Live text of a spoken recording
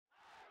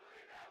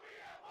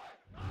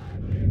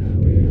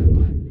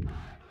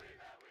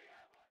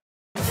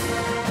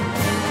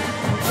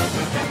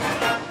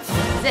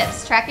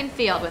Zips Track and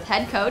Field with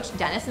head coach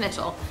Dennis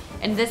Mitchell.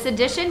 In this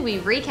edition, we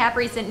recap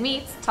recent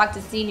meets, talk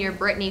to senior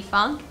Brittany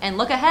Funk, and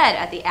look ahead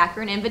at the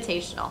Akron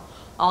Invitational.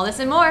 All this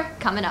and more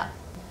coming up.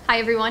 Hi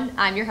everyone,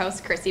 I'm your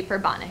host Chrissy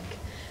Perbonik.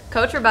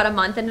 Coach, we're about a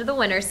month into the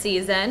winter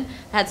season.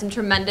 Had some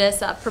tremendous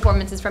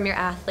performances from your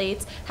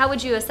athletes. How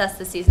would you assess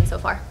the season so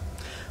far?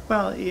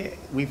 Well, yeah,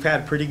 we've had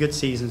a pretty good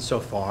season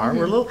so far.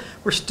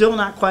 We're still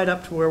not quite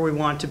up to where we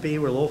want to be.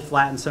 We're a little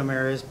flat in some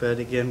areas, but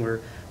again, we're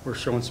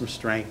showing some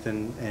strength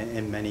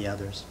in many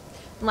others.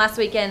 Last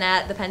weekend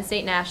at the Penn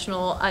State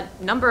National, an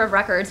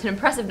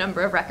impressive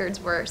number of records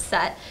were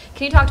set.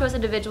 Can you talk to us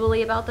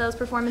individually about those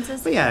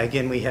performances? Well, yeah,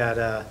 again, we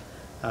had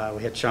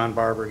Sean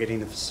Barber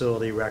getting the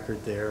facility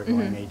record there,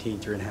 going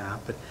 18.5.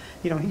 But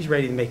you know, he's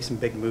ready to make some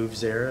big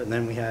moves there. And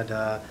then we had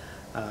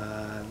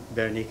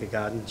Veronica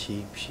Godin.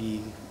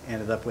 She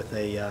ended up with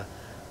a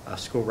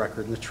school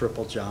record in the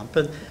triple jump.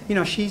 And you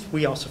know,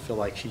 we also feel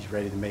like she's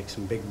ready to make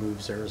some big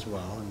moves there as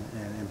well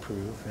and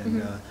improve.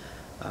 And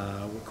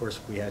of course,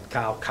 we had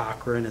Kyle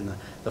Cochran in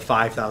the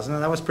 5,000,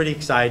 and that was pretty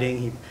exciting.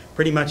 He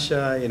pretty much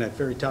in a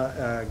very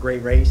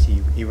great race.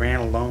 He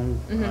ran alone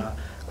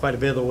quite a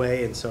bit of the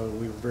way, and so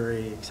we were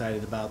very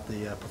excited about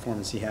the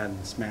performance he had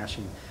in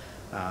smashing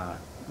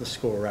the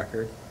school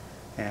record.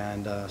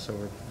 And so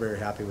we're very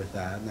happy with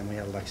that. And then we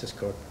had Alexis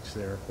Cooks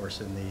there, of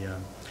course, in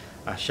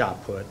the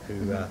shot put,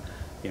 who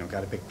you know,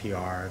 got a big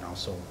PR and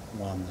also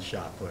won the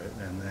shot put.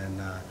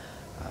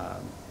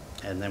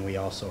 And then we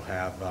also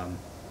have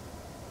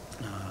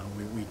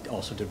we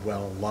also did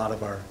well a lot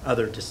of our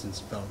other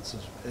distance events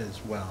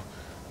as well,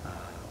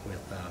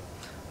 with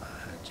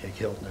Jake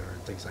Hiltner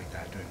and things like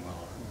that doing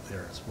well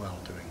there as well,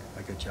 doing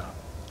a good job.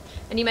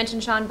 And you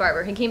mentioned Sean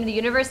Barber. He came to the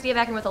University of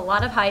Akron with a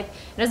lot of hype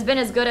and has been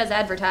as good as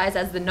advertised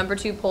as the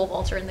 #2 pole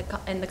vaulter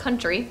in the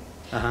country.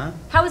 How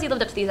has he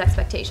lived up to these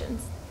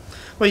expectations?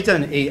 Well, he's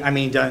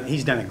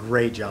done a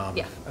great job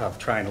of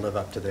trying to live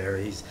up to there.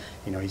 He's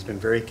been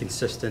very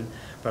consistent,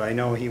 but I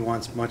know he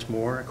wants much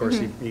more. Of course,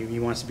 he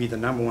wants to be the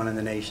 #1 in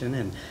the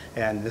nation,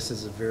 and this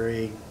is a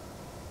very,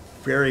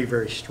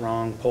 very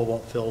strong pole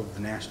vault field at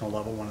the national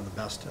level, one of the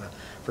best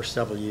for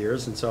several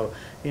years. And so,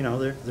 you know,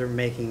 they're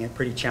making it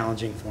pretty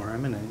challenging for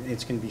him, and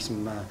it's going to be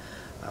some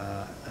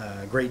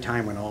great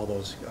time when all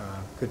those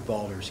good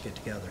vaulters get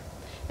together.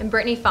 And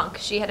Brittany Funk,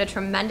 she had a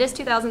tremendous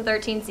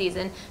 2013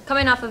 season,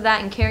 coming off of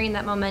that and carrying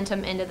that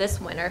momentum into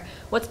this winter.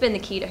 What's been the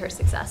key to her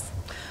success?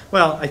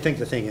 Well, I think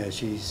the thing is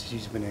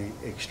she's been an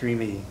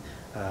extremely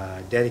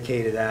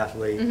dedicated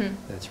athlete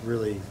that's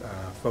really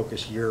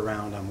focused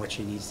year-round on what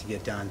she needs to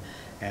get done.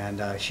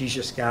 And she's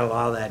just got a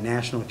lot of that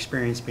national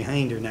experience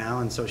behind her now,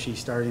 and so she's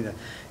starting to,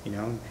 you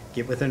know,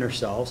 get within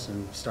herself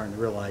and starting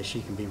to realize she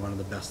can be one of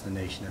the best in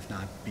the nation, if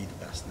not be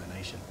the best in the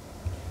nation.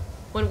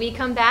 When we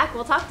come back,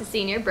 we'll talk to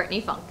senior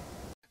Brittany Funk.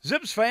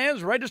 Zips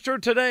fans, register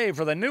today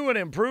for the new and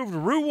improved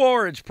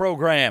Rewards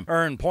program.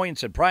 Earn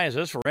points and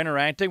prizes for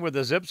interacting with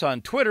the Zips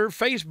on Twitter,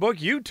 Facebook,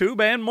 YouTube,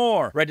 and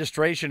more.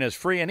 Registration is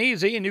free and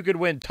easy, and you could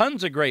win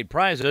tons of great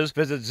prizes.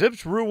 Visit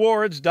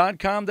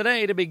zipsrewards.com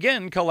today to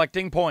begin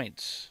collecting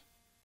points.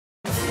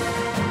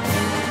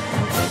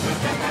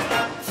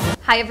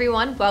 Hi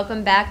everyone,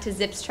 welcome back to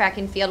Zips Track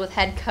and Field with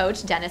head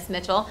coach Dennis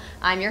Mitchell.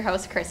 I'm your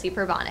host Chrissy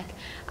Perbonik.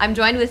 I'm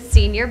joined with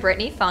senior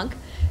Brittany Funk.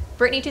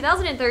 Brittany,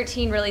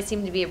 2013 really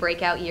seemed to be a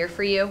breakout year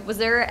for you. Was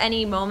there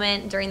any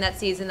moment during that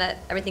season that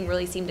everything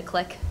really seemed to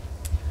click?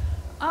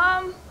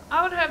 I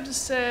would have to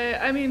say,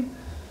 I mean,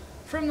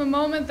 from the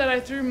moment that I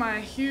threw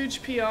my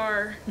huge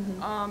PR,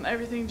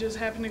 everything just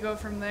happened to go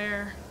from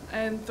there.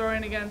 And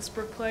throwing against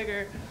Brooke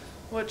Plager,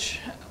 which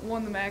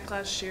won the MAC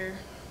last year,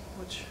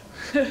 which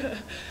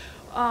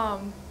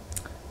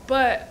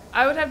but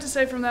I would have to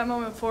say from that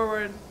moment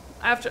forward,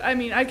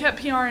 I kept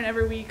PRing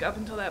every week up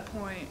until that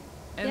point.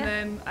 And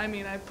then,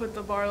 I put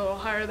the bar a little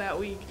higher that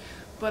week.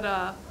 But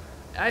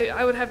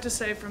I would have to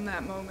say from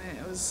that moment,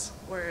 it was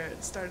where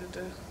it started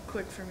to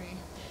click for me.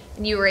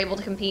 And you were able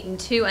to compete in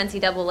 2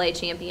 NCAA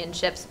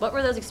championships. What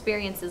were those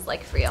experiences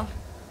like for you?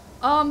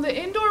 The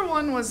indoor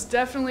one was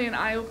definitely an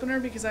eye-opener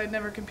because I'd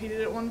never competed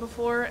at one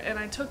before. And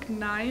I took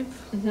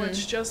 9th,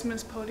 which just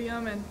missed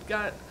podium, and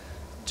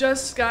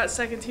just got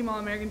second-team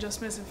All-American,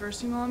 just missed and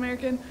first-team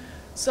All-American.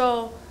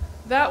 So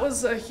that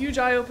was a huge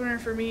eye-opener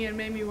for me and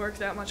made me work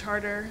that much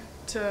harder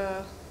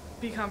to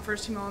become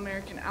first-team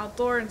All-American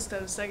outdoor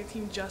instead of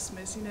second-team, just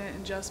missing it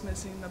and just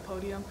missing the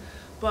podium.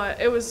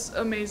 But it was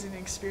an amazing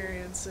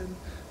experience, and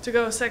to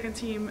go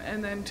second-team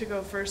and then to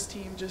go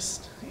first-team,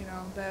 just, you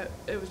know, that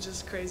it was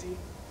just crazy.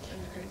 It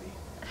was crazy.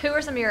 Who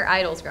were some of your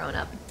idols growing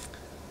up?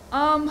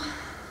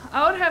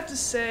 I would have to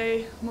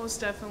say most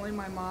definitely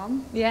my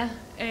mom. Yeah.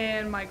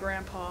 And my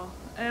grandpa.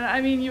 And I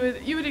mean,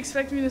 you would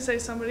expect me to say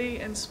somebody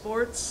in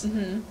sports,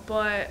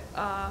 but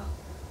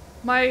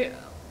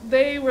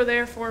they were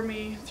there for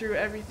me through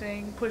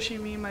everything,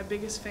 pushing me, my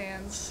biggest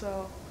fans.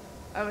 So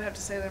I would have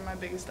to say they're my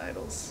biggest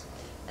idols.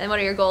 And what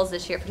are your goals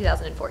this year for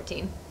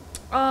 2014?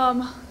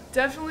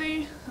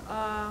 Definitely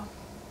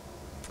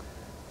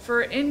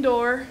for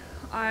indoor,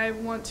 I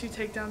want to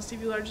take down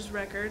Stevie Large's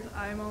record.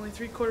 I'm only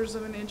 3/4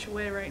 of an inch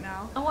away right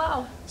now. Oh,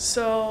 wow.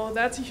 So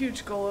that's a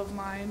huge goal of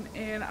mine.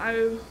 And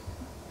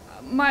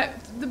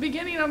the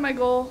beginning of my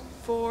goal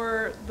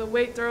for the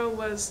weight throw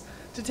was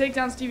to take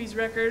down Stevie's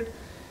record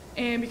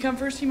and become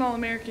first-team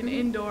All-American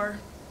indoor,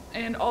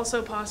 and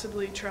also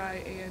possibly try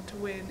and to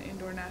win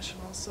indoor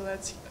nationals. So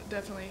that's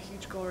definitely a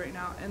huge goal right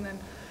now. And then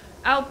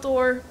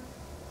outdoor,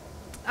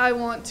 I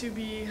want to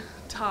be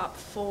top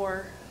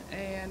 4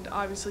 and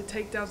obviously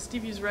take down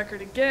Stevie's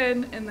record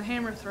again in the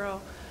hammer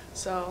throw.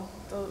 So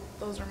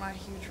those are my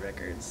huge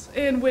records.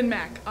 And win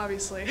MAC,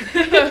 obviously.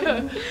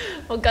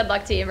 Well, good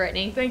luck to you,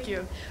 Brittany. Thank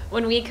you.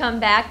 When we come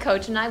back,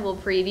 Coach and I will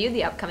preview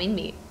the upcoming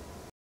meet.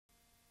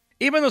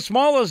 Even the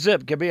smallest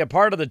Zip can be a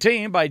part of the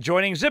team by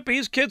joining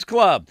Zippy's Kids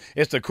Club.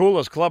 It's the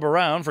coolest club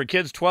around for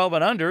kids 12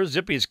 and under.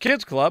 Zippy's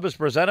Kids Club is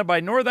presented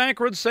by North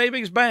Akron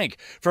Savings Bank.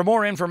 For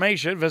more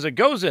information, visit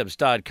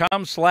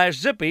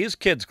gozips.com/Zippy's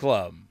Kids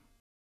Club.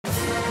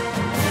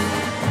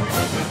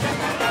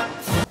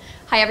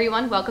 Hi,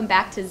 everyone. Welcome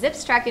back to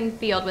Zips Track and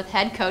Field with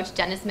head coach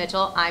Dennis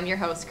Mitchell. I'm your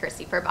host,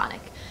 Chrissy Perbonik.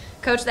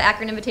 Coach, the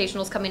Akron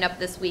Invitational is coming up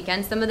this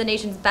weekend. Some of the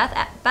nation's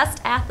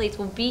best athletes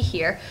will be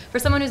here. For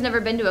someone who's never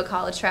been to a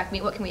college track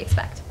meet, what can we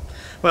expect?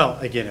 Well,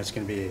 again, it's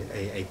going to be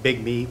a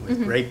big meet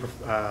with great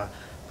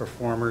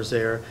performers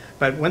there.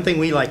 But one thing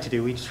we like to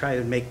do, we just try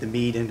to make the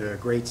meet into a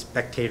great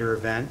spectator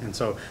event. And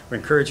so we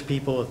encourage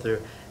people to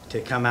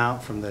come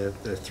out from the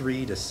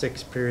 3 to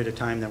 6 period of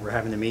time that we're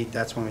having the meet.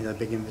 That's when we have a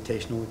big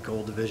invitational with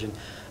gold division.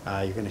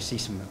 You're going to see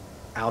some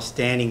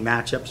outstanding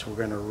matchups. We're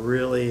going to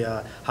really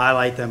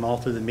highlight them all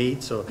through the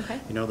meet, so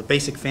you know the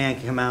basic fan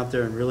can come out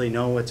there and really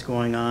know what's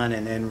going on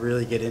and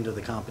really get into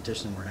the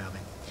competition we're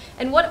having.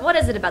 And what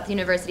is it about the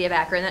University of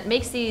Akron that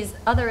makes these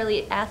other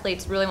elite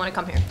athletes really want to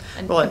come here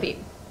and compete?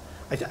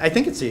 I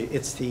think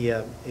it's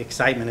the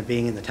excitement of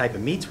being in the type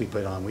of meets we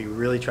put on. We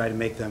really try to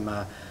make them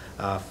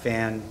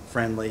fan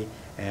friendly.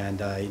 And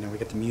you know, we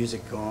get the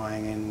music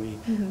going,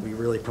 and we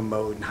really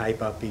promote and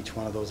hype up each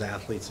one of those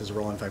athletes as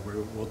well. In fact,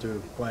 we'll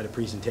do quite a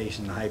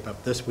presentation to hype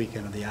up this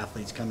weekend of the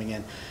athletes coming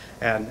in,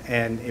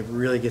 and it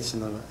really gets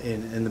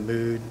in the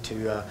mood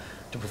to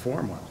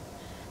perform well.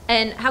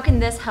 And how can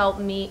this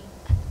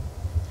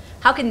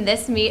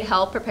meet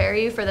help prepare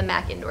you for the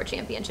MAC Indoor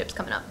Championships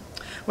coming up?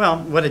 Well,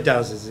 what it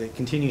does is it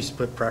continues to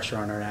put pressure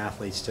on our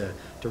athletes to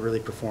really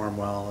perform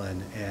well,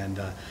 and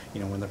you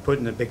know, when they're put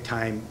in a big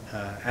time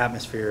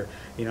atmosphere,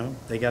 you know,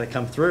 they got to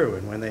come through.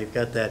 And when they've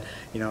got that,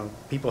 you know,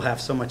 people have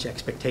so much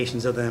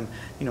expectations of them,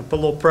 you know, put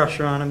a little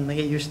pressure on them. They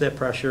get used to that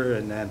pressure,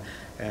 and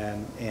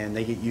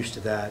they get used to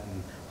that,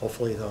 and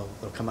hopefully they'll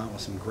come out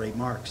with some great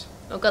marks.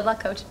 Well, good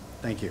luck, Coach.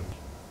 Thank you.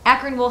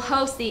 Akron will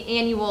host the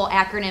annual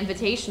Akron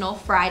Invitational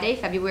Friday,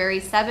 February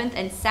 7th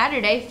and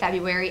Saturday,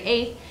 February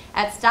 8th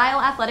at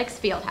Style Athletics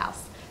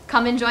Fieldhouse.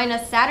 Come and join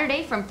us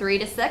Saturday from 3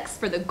 to 6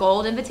 for the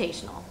Gold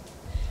Invitational.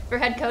 For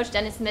head coach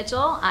Dennis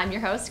Mitchell, I'm your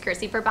host,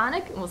 Chrissy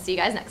Perbonik, and we'll see you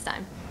guys next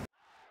time.